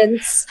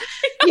science,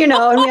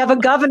 and we have a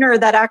governor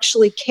that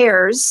actually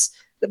cares.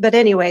 But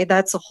anyway,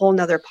 that's a whole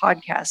nother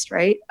podcast,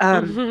 right?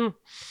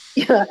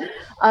 Yeah.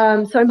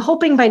 So I'm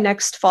hoping by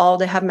next fall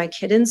to have my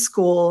kid in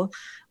school,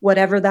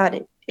 whatever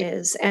that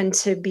is, and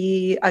to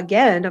be,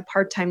 again, a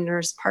part-time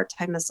nurse,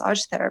 part-time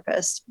massage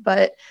therapist.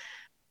 But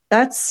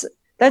that's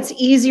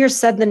easier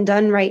said than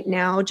done right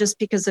now, just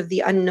because of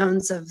the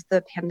unknowns of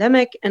the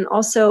pandemic. And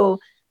also,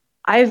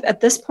 at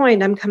this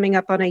point, I'm coming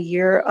up on a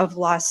year of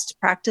lost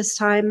practice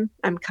time.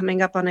 I'm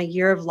coming up on a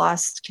year of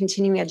lost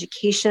continuing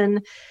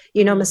education.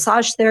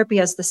 Massage therapy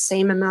has the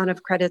same amount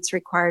of credits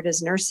required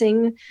as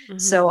nursing.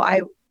 So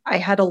I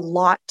had a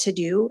lot to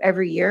do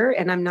every year,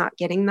 and I'm not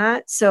getting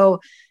that.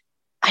 So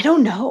I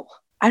don't know.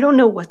 I don't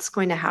know what's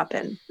going to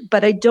happen,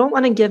 but I don't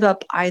want to give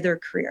up either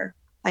career.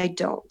 I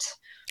don't.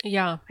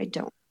 Yeah. I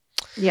don't.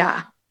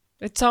 Yeah.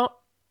 It's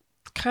all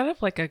kind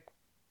of like a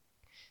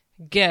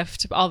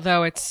gift,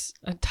 although it's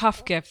a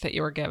tough gift that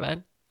you were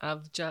given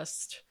of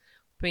just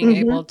being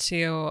able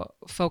to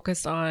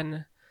focus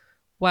on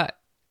what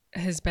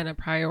has been a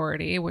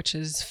priority, which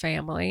is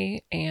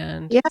family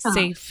and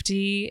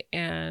safety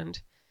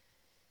and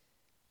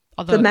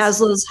the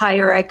Maslow's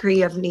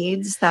hierarchy of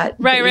needs that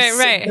right.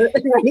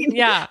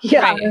 Yeah.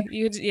 Right.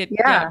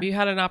 You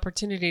had an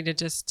opportunity to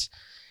just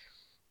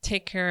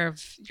take care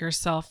of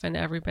yourself and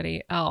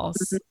everybody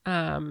else.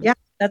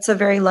 That's a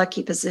very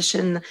lucky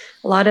position.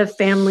 A lot of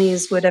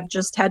families would have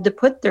just had to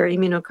put their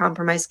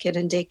immunocompromised kid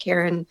in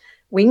daycare and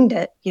winged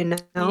it,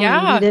 and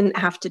we didn't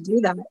have to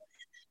do that.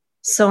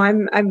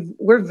 So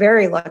we're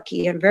very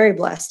lucky and very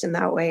blessed in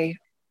that way.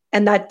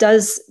 And that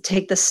does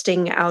take the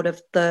sting out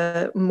of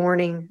the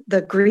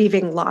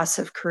grieving loss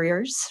of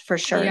careers, for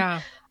sure. Yeah.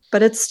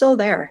 But it's still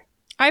there.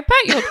 I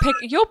bet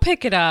you'll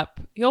pick it up.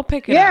 You'll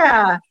pick it up.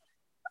 Yeah.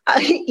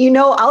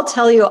 I'll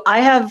tell you,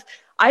 I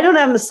don't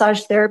have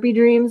massage therapy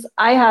dreams.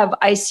 I have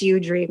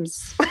ICU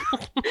dreams.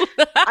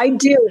 I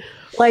do.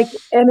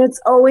 And it's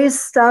always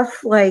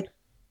stuff like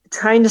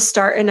trying to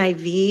start an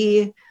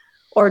IV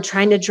or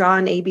trying to draw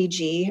an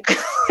ABG.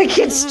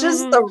 It's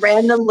just the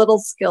random little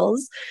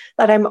skills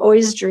that I'm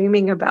always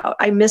dreaming about.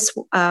 I miss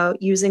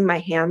using my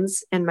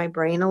hands and my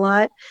brain a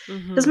lot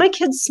because my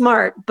kid's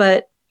smart,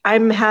 but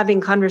I'm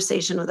having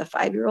conversation with a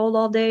 5-year-old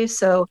all day.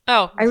 So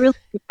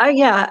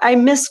I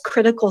miss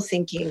critical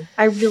thinking.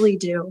 I really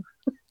do.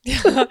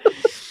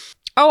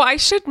 I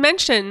should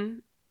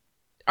mention,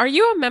 are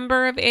you a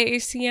member of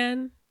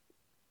AACN?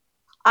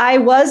 I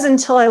was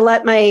until I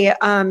let my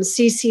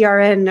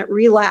CCRN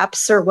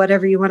relapse, or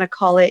whatever you want to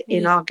call it,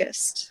 in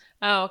August.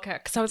 Oh, okay.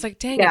 Because I was like,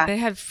 dang it, they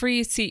had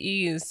free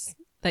CEs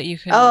that you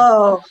can.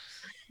 Oh,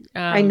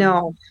 I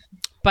know.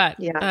 But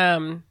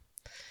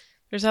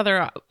there's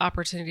other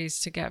opportunities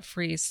to get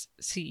free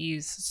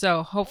CEs.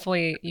 So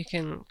hopefully you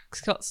can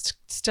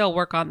still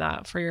work on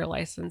that for your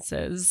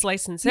licenses.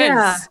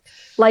 Yeah.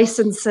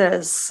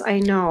 Licenses. I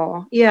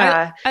know.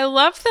 Yeah. I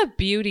love the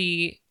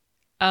beauty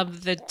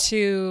of the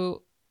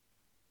two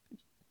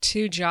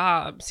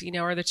jobs,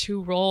 or the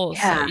two roles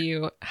that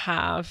you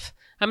have.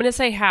 I'm going to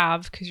say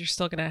have, because you're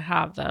still going to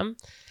have them.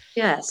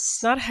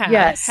 Yes. Not have.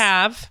 Yes.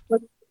 Have.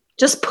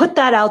 Just put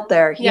that out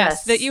there.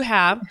 Yes. That you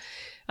have.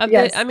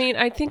 Yes.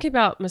 I think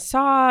about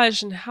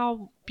massage and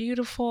how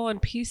beautiful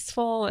and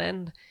peaceful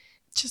and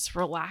just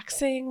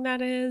relaxing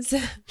that is.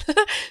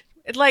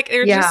 Like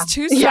they're just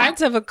two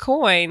sides of a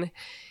coin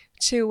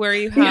to where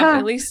you have,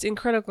 at least in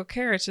critical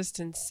care, it's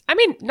just,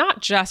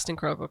 not just in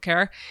critical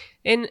care,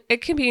 and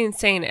it can be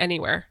insane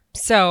anywhere.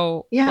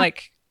 So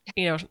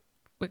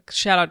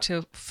shout out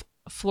to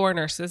floor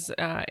nurses.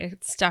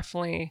 It's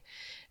definitely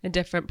a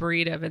different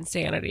breed of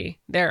insanity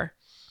there.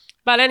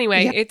 But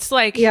anyway, it's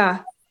like,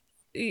 you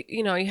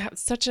have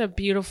such a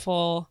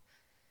beautiful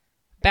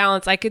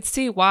balance. I could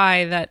see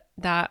why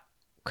that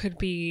could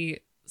be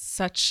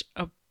such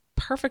a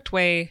perfect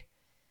way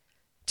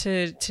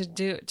to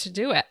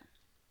do it.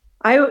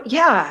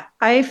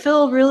 I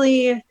feel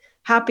really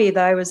happy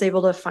that I was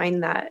able to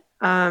find that.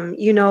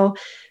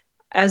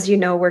 As you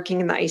know, working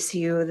in the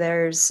ICU,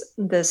 there's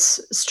this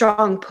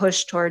strong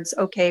push towards,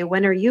 okay,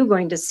 when are you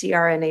going to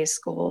CRNA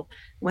school?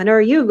 When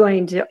are you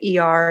going to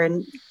ER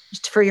and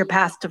for your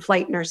path to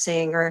flight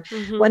nursing? Or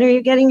when are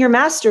you getting your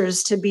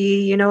master's to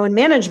be, in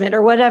management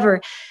or whatever?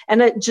 And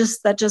that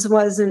just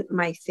wasn't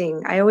my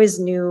thing. I always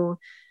knew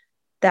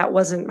that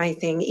wasn't my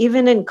thing.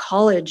 Even in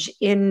college,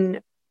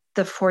 in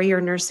the 4-year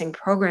nursing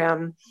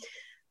program,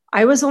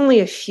 I was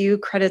only a few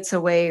credits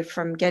away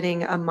from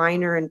getting a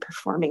minor in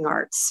performing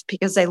arts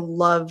because I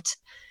loved,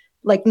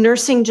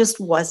 nursing just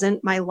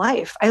wasn't my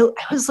life. I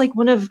was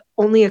one of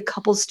only a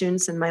couple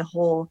students in my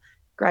whole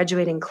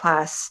graduating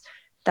class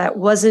that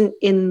wasn't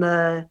in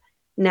the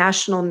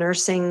National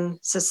Nursing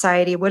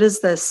Society. What is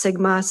the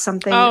Sigma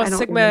something? Oh,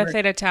 Sigma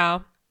Theta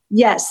Tau.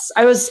 Yes,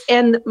 I was,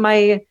 and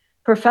my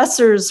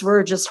professors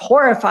were just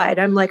horrified.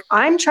 I'm like,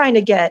 I'm trying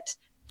to get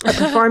a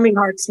performing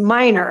arts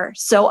minor,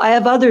 so I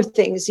have other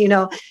things,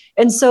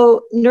 And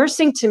so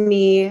nursing to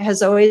me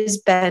has always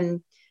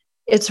been,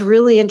 it's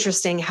really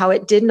interesting how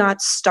it did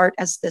not start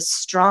as this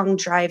strong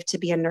drive to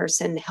be a nurse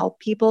and help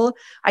people.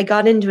 I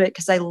got into it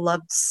because I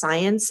loved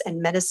science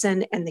and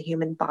medicine and the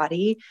human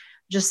body.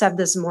 Just have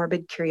this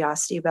morbid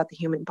curiosity about the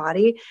human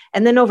body.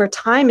 And then over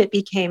time it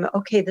became,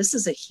 okay, this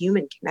is a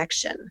human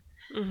connection.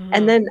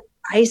 And then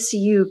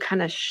ICU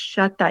kind of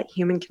shut that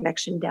human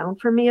connection down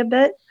for me a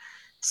bit,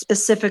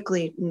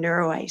 specifically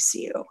neuro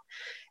ICU.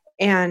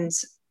 And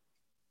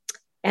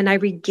I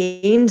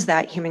regained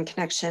that human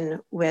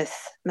connection with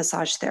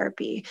massage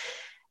therapy.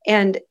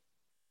 And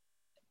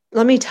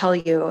let me tell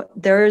you,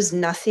 there's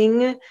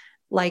nothing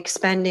like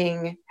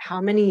spending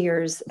how many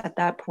years at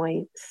that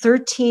point,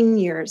 13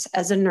 years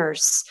as a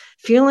nurse,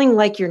 feeling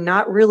like you're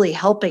not really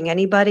helping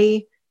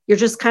anybody. You're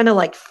just kind of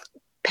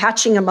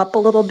patching them up a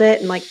little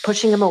bit and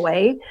pushing them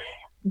away.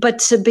 But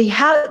to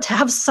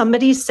have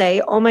somebody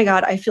say, oh my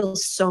God, I feel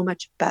so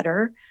much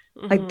better.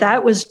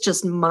 That was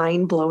just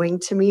mind blowing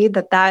to me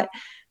that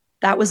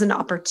was an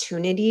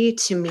opportunity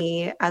to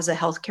me as a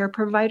healthcare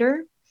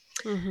provider.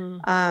 You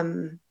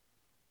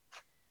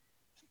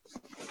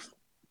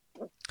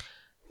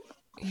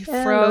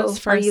froze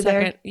for a second.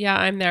 There? Yeah,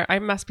 I'm there. I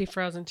must be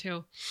frozen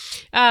too.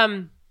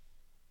 Well,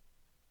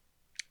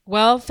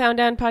 Found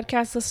Down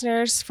podcast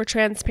listeners, for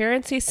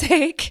transparency's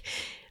sake,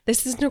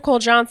 this is Nicole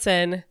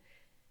Johnson.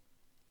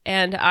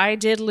 And I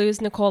did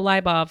lose Nicole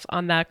Leibov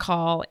on that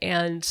call,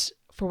 and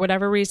for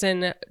whatever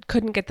reason,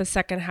 couldn't get the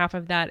second half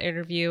of that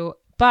interview.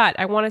 But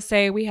I want to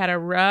say we had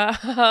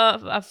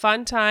a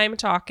fun time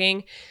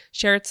talking,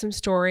 shared some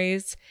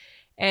stories.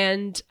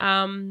 And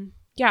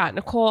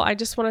Nicole, I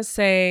just want to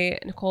say,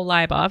 Nicole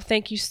Leibov,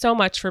 thank you so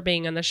much for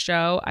being on the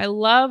show. I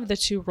love the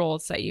two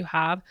roles that you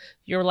have,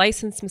 your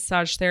licensed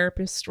massage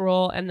therapist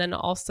role and then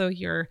also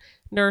your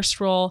nurse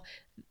role.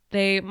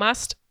 They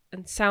must,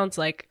 and sounds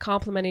like,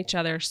 complement each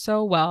other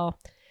so well.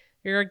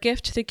 You're a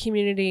gift to the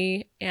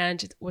community,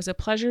 and it was a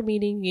pleasure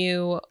meeting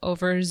you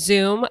over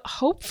Zoom.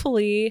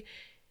 Hopefully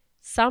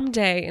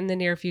someday in the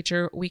near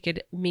future, we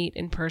could meet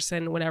in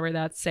person whenever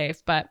that's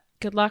safe. But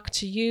good luck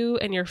to you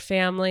and your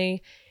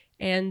family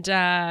and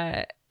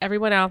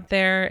everyone out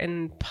there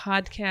in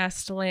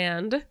podcast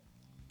land.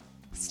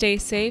 Stay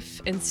safe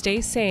and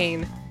stay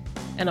sane,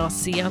 and I'll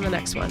see you on the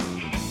next one.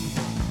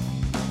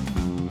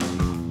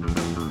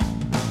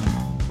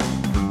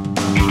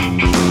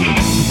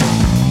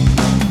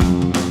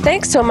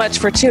 Thanks so much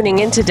for tuning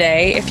in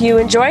today. If you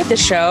enjoyed the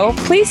show,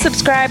 please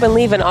subscribe and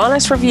leave an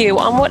honest review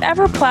on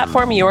whatever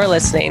platform you are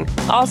listening.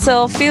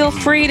 Also, feel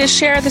free to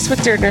share this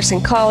with your nursing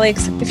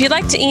colleagues. If you'd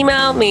like to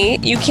email me,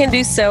 you can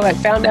do so at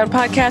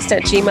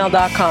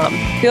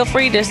founddownpodcast@gmail.com. Feel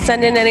free to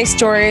send in any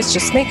stories.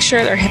 Just make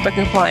sure they're HIPAA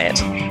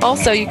compliant.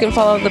 Also, you can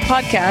follow the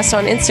podcast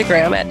on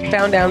Instagram at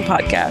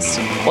founddownpodcast.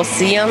 We'll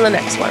see you on the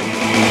next one.